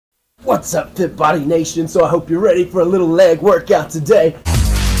What's up, Fit Body Nation? So I hope you're ready for a little leg workout today. I'm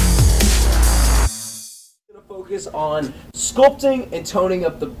gonna focus on sculpting and toning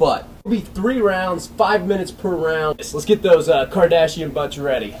up the butt. It'll be 3 rounds, 5 minutes per round. Let's get those Kardashian butts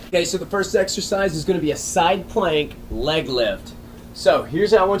ready. Okay, so the first exercise is gonna be a side plank leg lift. So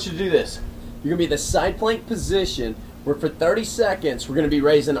here's how I want you to do this. You're gonna be in the side plank position where for 30 seconds we're gonna be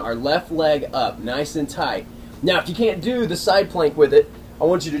raising our left leg up nice and tight. Now if you can't do the side plank with it, I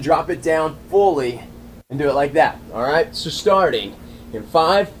want you to drop it down fully and do it like that. Alright, so starting in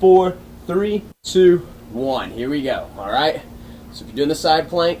 5, 4, 3, 2, 1. Here we go. Alright, so if you're doing the side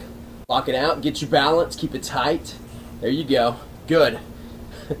plank, lock it out, get your balance, keep it tight. There you go. Good.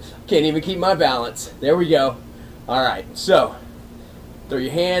 Can't even keep my balance. There we go. Alright, so throw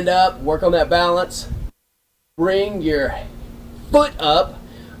your hand up, work on that balance. Bring your foot up,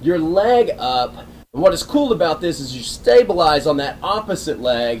 your leg up. And what is cool about this is you stabilize on that opposite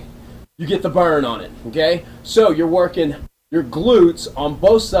leg, you get the burn on it, okay? So you're working your glutes on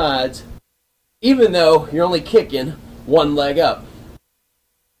both sides, even though you're only kicking one leg up.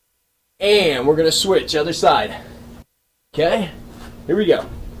 And we're gonna switch other side, okay? Here we go.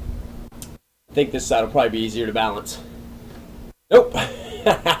 I think this side will probably be easier to balance. Nope.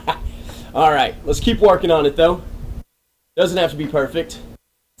 All right, let's keep working on it though. Doesn't have to be perfect.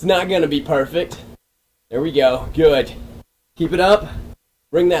 It's not gonna be perfect. There we go. Good. Keep it up.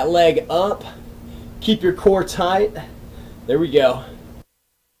 Bring that leg up. Keep your core tight. There we go.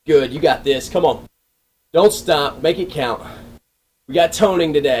 Good. You got this. Come on. Don't stop. Make it count. We got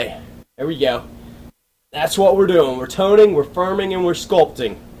toning today. There we go. That's what we're doing. We're toning, we're firming, and we're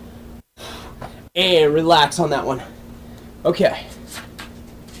sculpting. And relax on that one. Okay.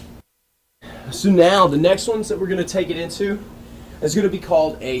 So now the next ones that we're going to take it into is going to be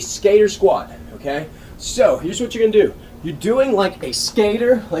called a skater squat. Okay? So here's what you're going to do. You're doing like a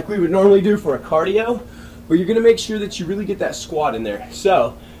skater, like we would normally do for a cardio, but you're going to make sure that you really get that squat in there.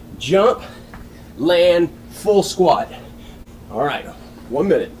 So jump, land, full squat. All right, 1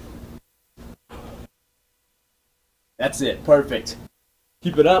 minute. That's it, perfect.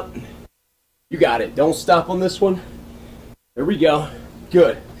 Keep it up. You got it. Don't stop on this one. There we go.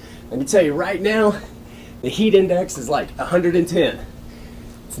 Good. Let me tell you right now, the heat index is like 110.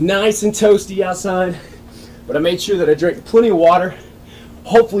 It's nice and toasty outside, but I made sure that I drank plenty of water.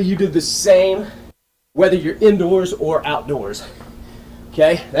 Hopefully you did the same, whether you're indoors or outdoors.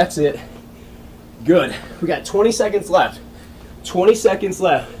 Okay, that's it. Good. We got 20 seconds left. 20 seconds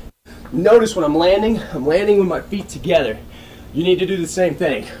left. Notice when I'm landing with my feet together. You need to do the same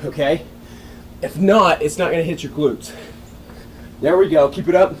thing, okay? If not, it's not going to hit your glutes. There we go. Keep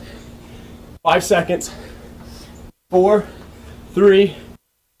it up. 5 seconds. 4, 3,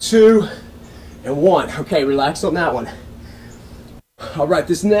 2, and 1. Okay, relax on that one. All right,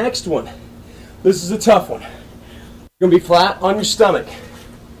 this next one. This is a tough one. You're going to be flat on your stomach.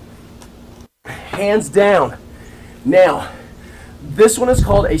 Hands down. Now, this one is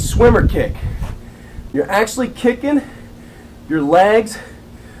called a swimmer kick. You're actually kicking your legs,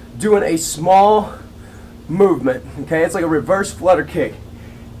 doing a small movement. Okay, it's like a reverse flutter kick.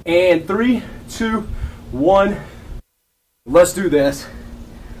 And 3, 2, 1. Let's do this.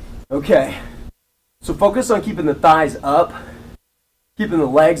 Okay, so focus on keeping the thighs up, keeping the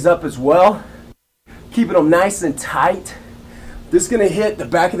legs up as well, keeping them nice and tight. This is going to hit the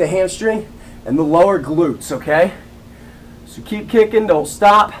back of the hamstring and the lower glutes, okay? So keep kicking, don't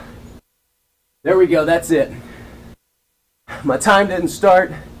stop. There we go, that's it. My time didn't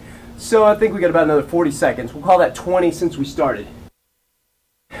start, so I think we got about another 40 seconds. We'll call that 20 since we started.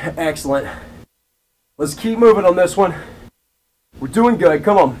 Excellent. Let's keep moving on this one. We're doing good,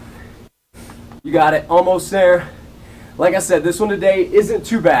 come on. You got it, almost there. Like I said, this one today isn't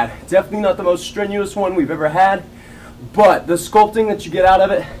too bad. Definitely not the most strenuous one we've ever had, but the sculpting that you get out of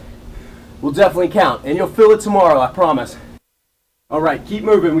it will definitely count, and you'll feel it tomorrow, I promise. All right, keep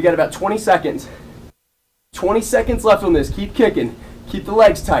moving. We got about 20 seconds. 20 seconds left on this. Keep kicking. Keep the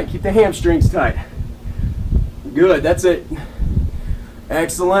legs tight. Keep the hamstrings tight. Good, that's it.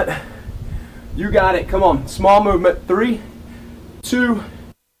 Excellent. You got it. Come on, small movement. 3, 2,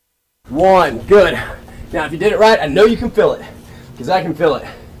 1. Good. Now, if you did it right, I know you can feel it, because I can feel it.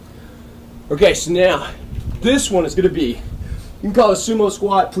 Okay, so now, this one is going to be, you can call it a sumo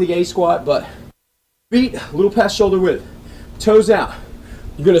squat, plie squat, but feet a little past shoulder width, toes out.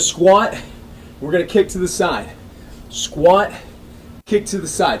 You're going to squat, we're going to kick to the side. Squat, kick to the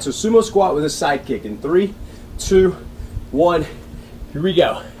side. So sumo squat with a side kick in 3, 2, 1. Here we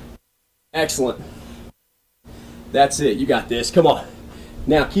go. Excellent. That's it. You got this. Come on.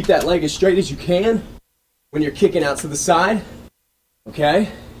 Now keep that leg as straight as you can when you're kicking out to the side. Okay?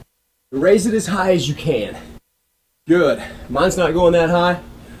 Raise it as high as you can. Good. Mine's not going that high,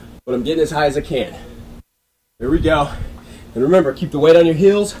 but I'm getting as high as I can. There we go. And remember, keep the weight on your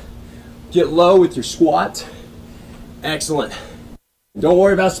heels. Get low with your squat. Excellent. Don't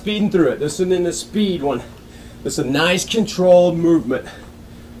worry about speeding through it. This isn't a speed one. This is a nice controlled movement.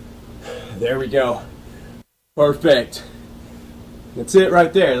 There we go. Perfect. That's it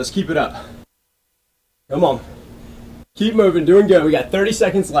right there. Let's keep it up. Come on. Keep moving. Doing good. We got 30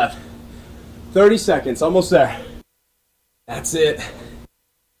 seconds left. 30 seconds. Almost there. That's it.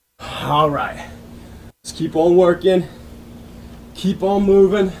 All right. Let's keep on working. Keep on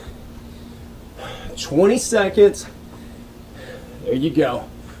moving. 20 seconds. There you go.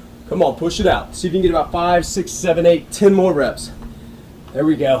 Come on, push it out. See if you can get about 5, 6, 7, 8, 10 more reps. There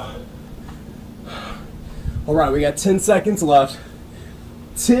we go. All right, we got 10 seconds left.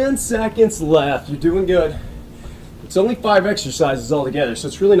 10 seconds left. You're doing good. It's only 5 exercises altogether, so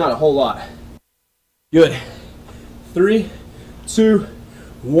it's really not a whole lot. Good. 3, 2,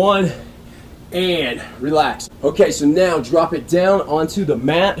 1, and relax. Okay, so now drop it down onto the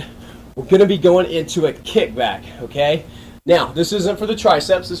mat. We're gonna be going into a kickback, okay? Now, this isn't for the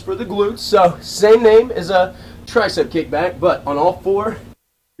triceps, this is for the glutes, so same name as a tricep kickback, but on all 4,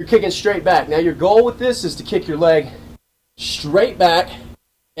 you're kicking straight back. Now, your goal with this is to kick your leg straight back,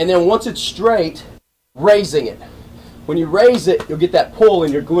 and then once it's straight, raising it. When you raise it, you'll get that pull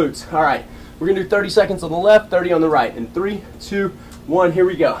in your glutes. All right, we're gonna do 30 seconds on the left, 30 on the right. In 3, 2, 1, here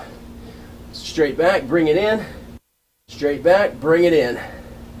we go. Straight back, bring it in. Straight back, bring it in.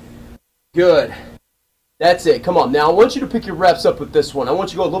 Good. That's it. Come on. Now, I want you to pick your reps up with this one. I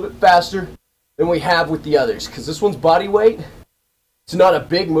want you to go a little bit faster than we have with the others, because this one's body weight. It's not a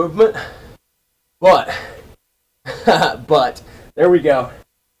big movement, but there we go.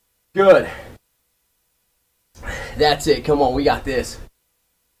 Good. That's it. Come on. We got this.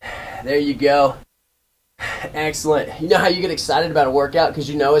 There you go. Excellent. You know how you get excited about a workout because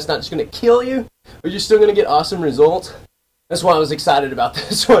you know it's not just going to kill you, but you're still going to get awesome results? That's why I was excited about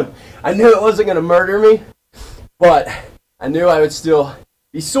this one. I knew it wasn't going to murder me, but I knew I would still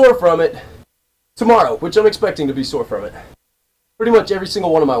be sore from it tomorrow, which I'm expecting to be sore from it. Pretty much every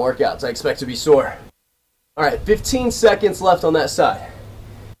single one of my workouts I expect to be sore. All right, 15 seconds left on that side.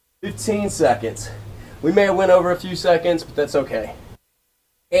 15 seconds. We may have went over a few seconds, but that's okay.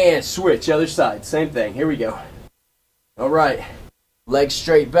 And switch, other side, same thing. Here we go. All right, legs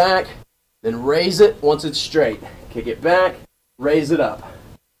straight back, then raise it once it's straight. Kick it back, raise it up.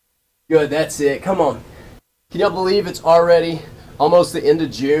 Good, that's it. Come on. Can y'all believe it's already almost the end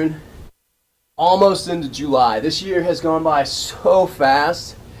of June? Almost into July. This year has gone by so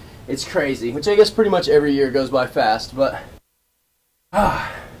fast. It's crazy, which I guess pretty much every year goes by fast, but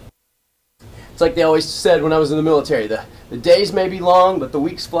it's like they always said when I was in the military, the days may be long, but the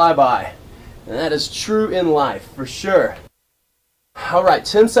weeks fly by. And that is true in life, for sure. All right,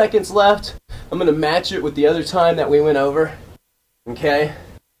 10 seconds left. I'm going to match it with the other time that we went over. Okay?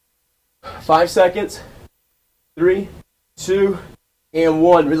 5 seconds. 3, 2, and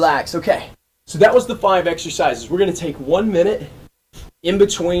 1. Relax. Okay. So that was the 5 exercises. We're going to take 1 minute in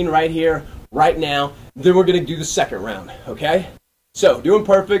between right here, right now. Then we're going to do the second round. Okay? So, doing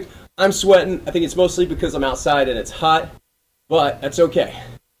perfect. I'm sweating. I think it's mostly because I'm outside and it's hot, but that's okay.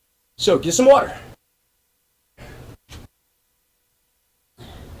 So, get some water.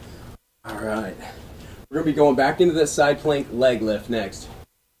 All right. We're going to be going back into that side plank leg lift next.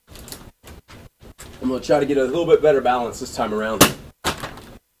 I'm going to try to get a little bit better balance this time around.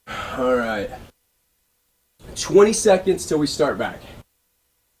 All right. 20 seconds till we start back.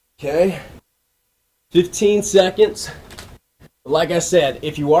 Okay. 15 seconds. Like I said,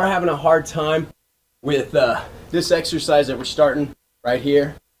 if you are having a hard time with this exercise that we're starting right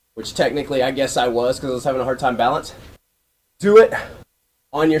here, which technically I guess I was because I was having a hard time balance, do it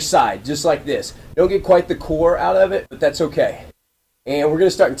on your side, just like this. Don't get quite the core out of it, but that's okay. And we're going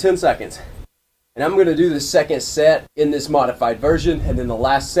to start in 10 seconds. And I'm going to do the second set in this modified version, and then the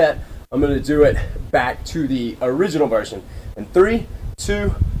last set, I'm going to do it back to the original version. In 3, 2,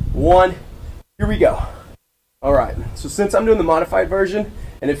 1, here we go. All right, so since I'm doing the modified version,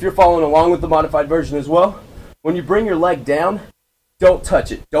 and if you're following along with the modified version as well, when you bring your leg down, don't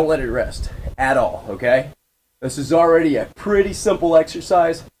touch it. Don't let it rest at all, okay? This is already a pretty simple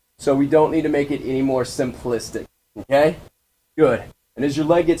exercise, so we don't need to make it any more simplistic, okay? Good. And as your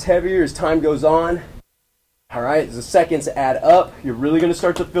leg gets heavier, as time goes on, all right, as the seconds add up, you're really going to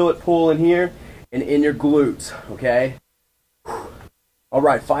start to feel it pull in here and in your glutes, okay? All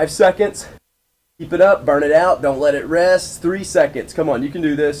right, 5 seconds. Keep it up, burn it out, don't let it rest. 3 seconds. Come on, you can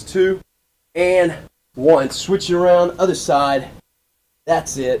do this. 2 and 1. Switch it around, other side.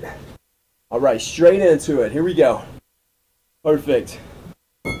 That's it. All right, straight into it. Here we go. Perfect.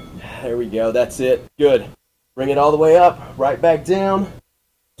 There we go. That's it. Good. Bring it all the way up, right back down.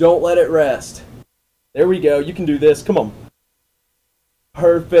 Don't let it rest. There we go. You can do this. Come on.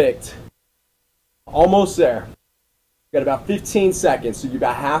 Perfect. Almost there. Got about 15 seconds, so you're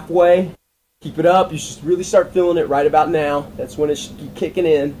about halfway. Keep it up. You should really start feeling it right about now. That's when it should be kicking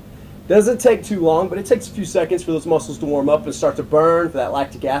in. Doesn't take too long, but it takes a few seconds for those muscles to warm up and start to burn, for that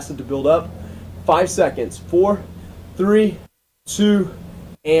lactic acid to build up. 5 seconds. 4, 3, 2,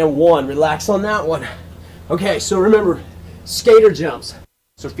 and 1. Relax on that one. Okay, so remember, skater jumps.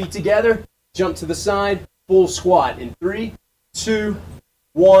 So feet together, jump to the side, full squat in 3, 2,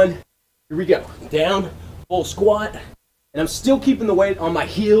 1. Here we go. Down, full squat. And I'm still keeping the weight on my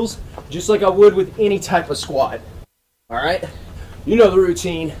heels, just like I would with any type of squat. All right? You know the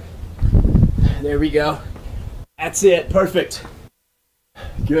routine. There we go. That's it. Perfect.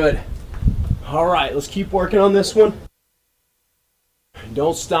 Good. All right, let's keep working on this one.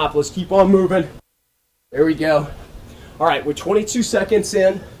 Don't stop. Let's keep on moving. There we go. All right, we're 22 seconds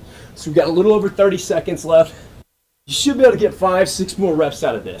in, so we've got a little over 30 seconds left. You should be able to get 5, 6 more reps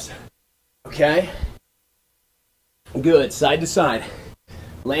out of this. Okay? Good. Side to side.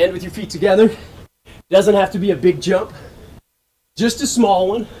 Land with your feet together. Doesn't have to be a big jump. Just a small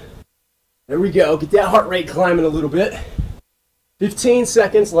one. There we go. Get that heart rate climbing a little bit. 15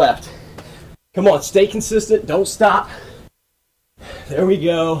 seconds left. Come on, stay consistent. Don't stop. There we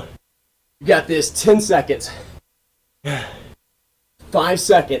go. You got this. 10 seconds. 5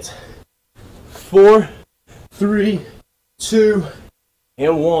 seconds. 4, 3, 2,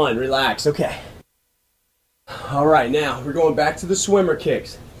 and 1. Relax. Okay. All right, now we're going back to the swimmer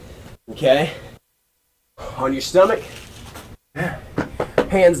kicks. Okay? On your stomach.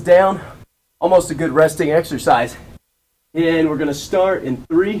 Hands down. Almost a good resting exercise. And we're going to start in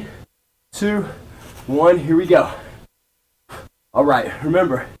 3, 2, 1. Here we go. All right,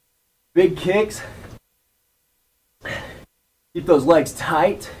 remember, big kicks. Keep those legs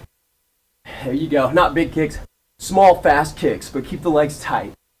tight. There you go. Not big kicks, small, fast kicks, but keep the legs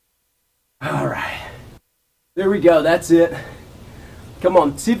tight. All right. There we go. That's it. Come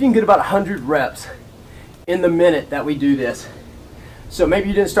on, see if you can get about 100 reps in the minute that we do this. So maybe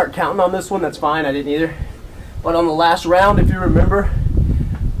you didn't start counting on this one. That's fine. I didn't either. But on the last round, if you remember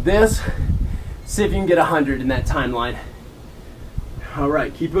this, see if you can get 100 in that timeline. All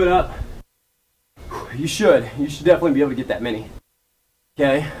right, keep it up. You should definitely be able to get that many.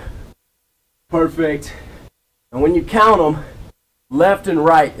 Okay, perfect. And when you count them, left and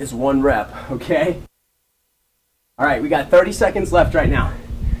right is 1 rep, okay? All right, we got 30 seconds left right now.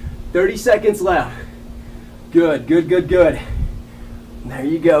 30 seconds left. Good, good, good, good. There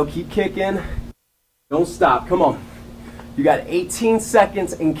you go, keep kicking. Don't stop, come on. You got 18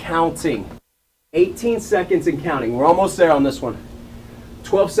 seconds and counting. 18 seconds and counting. We're almost there on this one.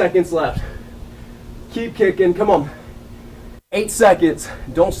 12 seconds left. Keep kicking, come on. 8 seconds,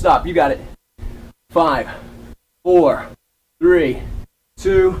 don't stop, you got it. 5, 4, 3,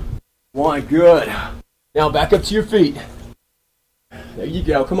 2, 1, good. Now back up to your feet. There you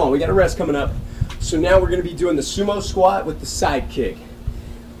go, come on, we got a rest coming up. So now we're gonna be doing the sumo squat with the side kick.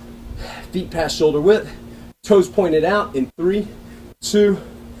 Feet past shoulder width, toes pointed out in 3, 2,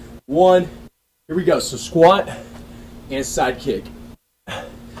 1. Here we go, so squat and side kick.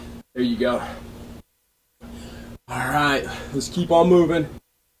 There you go. All right, let's keep on moving.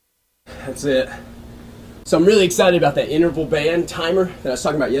 That's it. So I'm really excited about that interval band timer that I was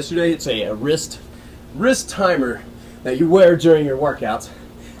talking about yesterday. It's a wrist timer that you wear during your workouts.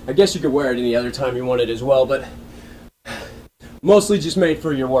 I guess you could wear it any other time you want it as well, but mostly just made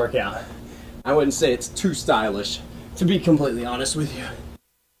for your workout. I wouldn't say it's too stylish, to be completely honest with you.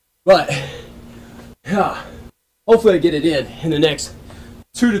 But hopefully I get it in the next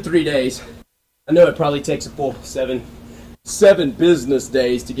 2 to 3 days. I know it probably takes a full seven business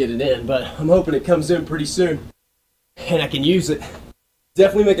days to get it in, but I'm hoping it comes in pretty soon and I can use it.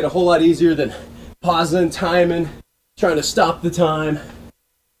 Definitely make it a whole lot easier than pausing, timing, trying to stop the time,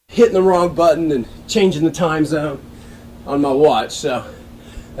 hitting the wrong button and changing the time zone on my watch. So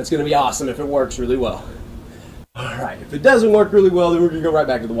that's going to be awesome if it works really well. All right, if it doesn't work really well, then we're going to go right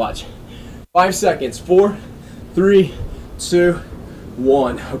back to the watch. 5 seconds. 4, 3, 2,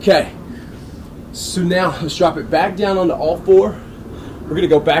 1. Okay. So now let's drop it back down onto all 4. We're going to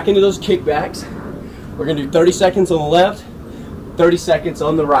go back into those kickbacks. We're going to do 30 seconds on the left, 30 seconds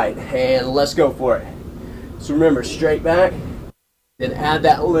on the right, and let's go for it. So remember, straight back, then add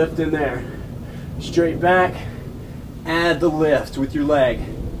that lift in there. Straight back, add the lift with your leg.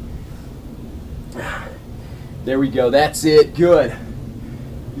 There we go, that's it, good.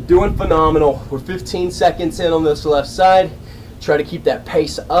 You're doing phenomenal. We're 15 seconds in on this left side. Try to keep that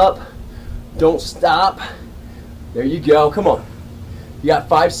pace up. Don't stop. There you go. Come on. You got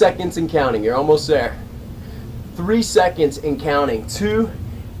 5 seconds and counting. You're almost there. 3 seconds and counting. 2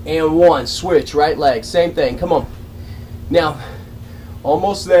 and 1. Switch. Right leg. Same thing. Come on. Now,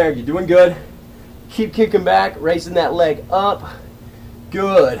 almost there. You're doing good. Keep kicking back. Raising that leg up.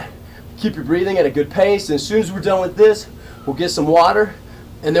 Good. Keep your breathing at a good pace. And as soon as we're done with this, we'll get some water.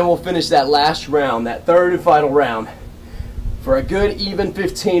 And then we'll finish that last round, that third and final round, for a good even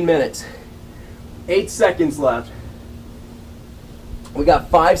 15 minutes. 8 seconds left. We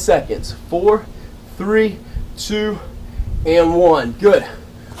got 5 seconds. 4, 3, 2, and 1. Good.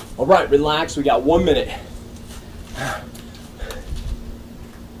 All right, relax. We got 1 minute.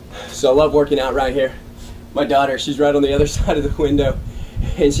 So I love working out right here. My daughter, she's right on the other side of the window,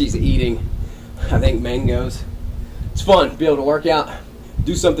 and she's eating, I think, mangoes. It's fun to be able to work out,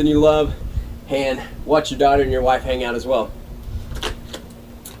 do something you love, and watch your daughter and your wife hang out as well.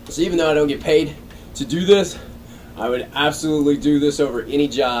 So even though I don't get paid to do this, I would absolutely do this over any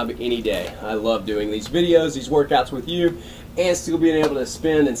job, any day. I love doing these videos, these workouts with you, and still being able to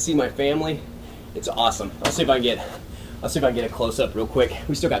spend and see my family. It's awesome. I'll see if I can get a close up real quick.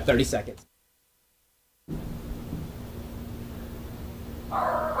 We still got 30 seconds.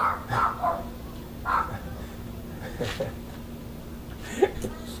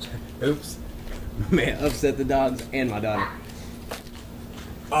 Oops. Man, upset the dogs and my daughter.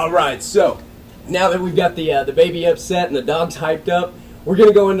 Alright, so now that we've got the baby upset and the dogs hyped up, we're going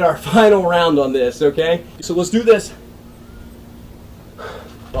to go into our final round on this, okay? So let's do this.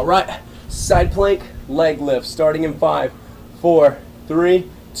 Alright, side plank, leg lift, starting in 5, 4, 3,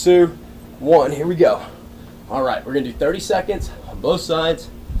 2, 1. Here we go. Alright, we're going to do 30 seconds on both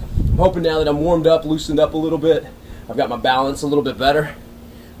sides. I'm hoping now that I'm warmed up, loosened up a little bit, I've got my balance a little bit better.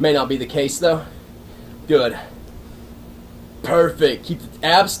 May not be the case though. Good. Perfect. Keep the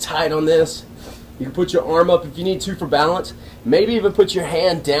abs tight on this. You can put your arm up if you need to for balance. Maybe even put your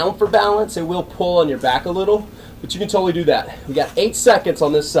hand down for balance. It will pull on your back a little, but you can totally do that. We got 8 seconds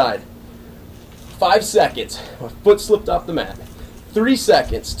on this side. 5 seconds. My foot slipped off the mat. 3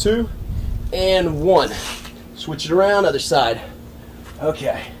 seconds. 2 and 1. Switch it around, other side.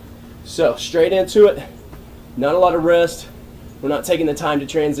 Okay. So straight into it. Not a lot of rest. We're not taking the time to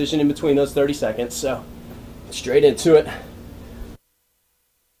transition in between those 30 seconds, so straight into it.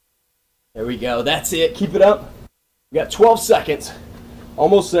 There we go. That's it. Keep it up. We got 12 seconds.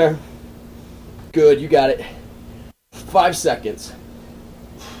 Almost there. Good. You got it. 5 seconds.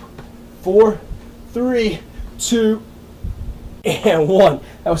 4, 3, 2, and 1.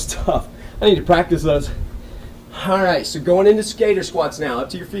 That was tough. I need to practice those. All right, so going into skater squats now.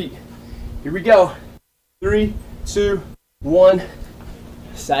 Up to your feet. Here we go. 3, 2, 1.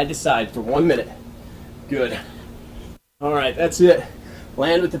 Side to side for 1 minute. Good. All right, that's it.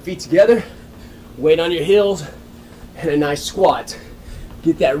 Land with the feet together. Weight on your heels. And a nice squat.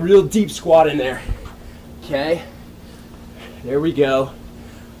 Get that real deep squat in there. Okay. There we go.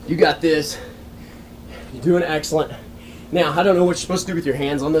 You got this. You're doing excellent. Now, I don't know what you're supposed to do with your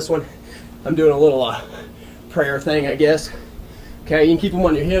hands on this one. I'm doing a little prayer thing, I guess. Okay, you can keep them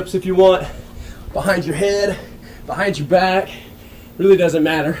on your hips if you want. Behind your head. Behind your back. Really doesn't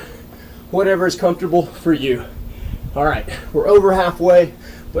matter. Whatever is comfortable for you. All right, we're over halfway,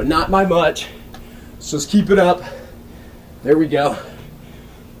 but not by much. So let's keep it up. There we go.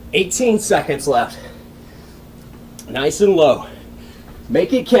 18 seconds left. Nice and low.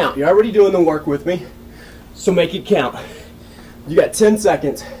 Make it count. You're already doing the work with me, so make it count. You got 10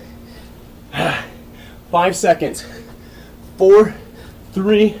 seconds. 5 seconds. 4,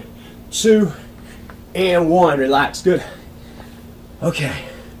 3, 2, and 1. Relax. Good. Okay.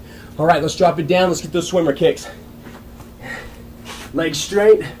 All right, let's drop it down. Let's get those swimmer kicks. Legs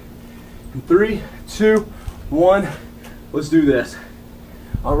straight. 3, 2, 1. Let's do this.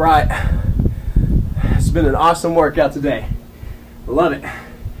 All right. It's been an awesome workout today. I love it.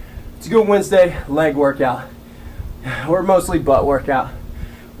 It's a good Wednesday leg workout. Or mostly butt workout.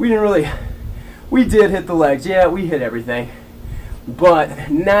 We did hit the legs. Yeah, we hit everything. But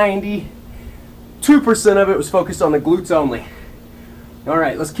 92% of it was focused on the glutes only. All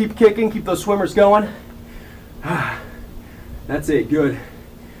right, let's keep kicking, keep those swimmers going. That's it, good.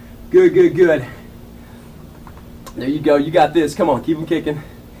 Good, good, good. There you go, you got this. Come on, keep them kicking.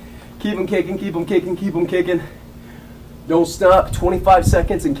 Keep them kicking, keep them kicking, keep them kicking. Don't stop, 25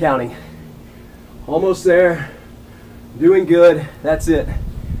 seconds and counting. Almost there, doing good, that's it.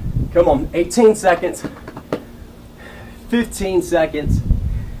 Come on, 18 seconds, 15 seconds.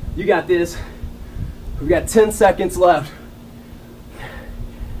 You got this. We've got 10 seconds left.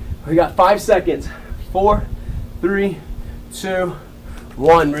 We got 5 seconds. 4, 3, 2,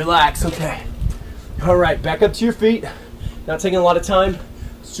 1. Relax. Okay. All right, back up to your feet. Not taking a lot of time.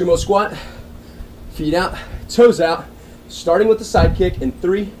 Sumo squat. Feet out, toes out. Starting with the side kick in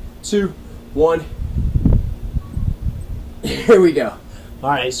 3, 2, 1. Here we go. All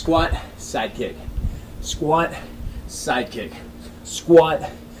right, squat, side kick. Squat, side kick. Squat,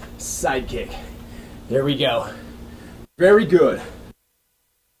 side kick. There we go. Very good.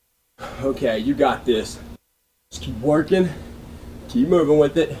 Okay, you got this. Just keep working. Keep moving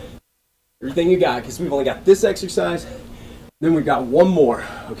with it. Everything you got, because we've only got this exercise. Then we got one more,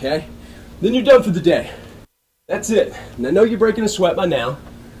 okay? Then you're done for the day. That's it. And I know you're breaking a sweat by now,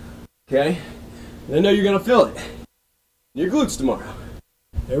 okay? And I know you're going to feel it in your glutes tomorrow.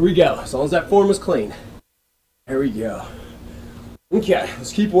 There we go. As long as that form is clean. There we go. Okay,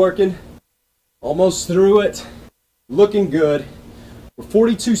 let's keep working. Almost through it. Looking good. We're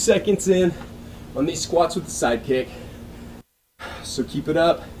 42 seconds in on these squats with the side kick. So keep it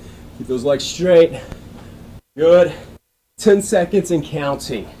up. Keep those legs straight. Good. 10 seconds and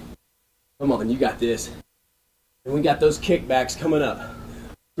counting. Come on, you got this. And we got those kickbacks coming up.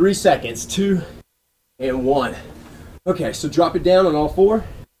 3 seconds, 2 and 1. Okay, so drop it down on all 4.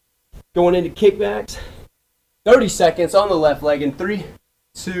 Going into kickbacks. 30 seconds on the left leg in 3,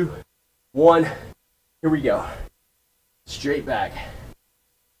 2, 1. Here we go. Straight back.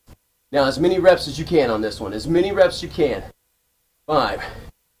 Now, as many reps as you can on this one. As many reps as you can. 5,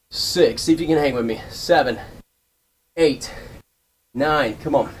 6. See if you can hang with me. 7, 8, 9.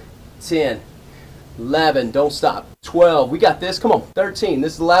 Come on. 10, 11. Don't stop. 12. We got this. Come on. 13.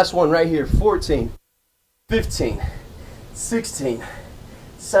 This is the last one right here. 14, 15, 16,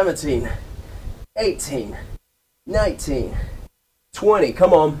 17, 18, 19, 20.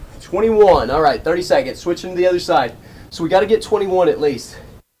 Come on. 21. All right. 30 seconds. Switching to the other side. So we got to get 21 at least.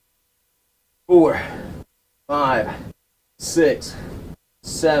 4, 5, 6,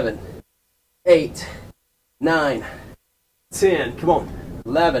 7, 8, 9, 10. Come on.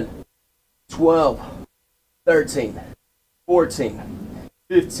 11, 12, 13, 14,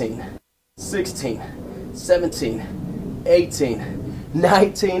 15, 16, 17, 18,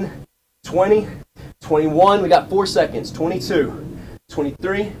 19, 20, 21. We got 4 seconds. 22,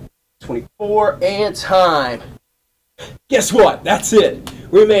 23, 24, and time. Guess what? That's it.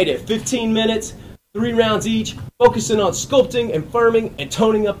 We made it. 15 minutes, 3 rounds each, focusing on sculpting and firming and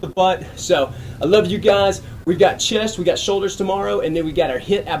toning up the butt. So I love you guys. We've got chest, we got shoulders tomorrow, and then we got our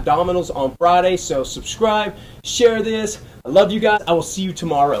HIIT abdominals on Friday. So subscribe, share this. I love you guys. I will see you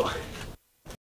tomorrow.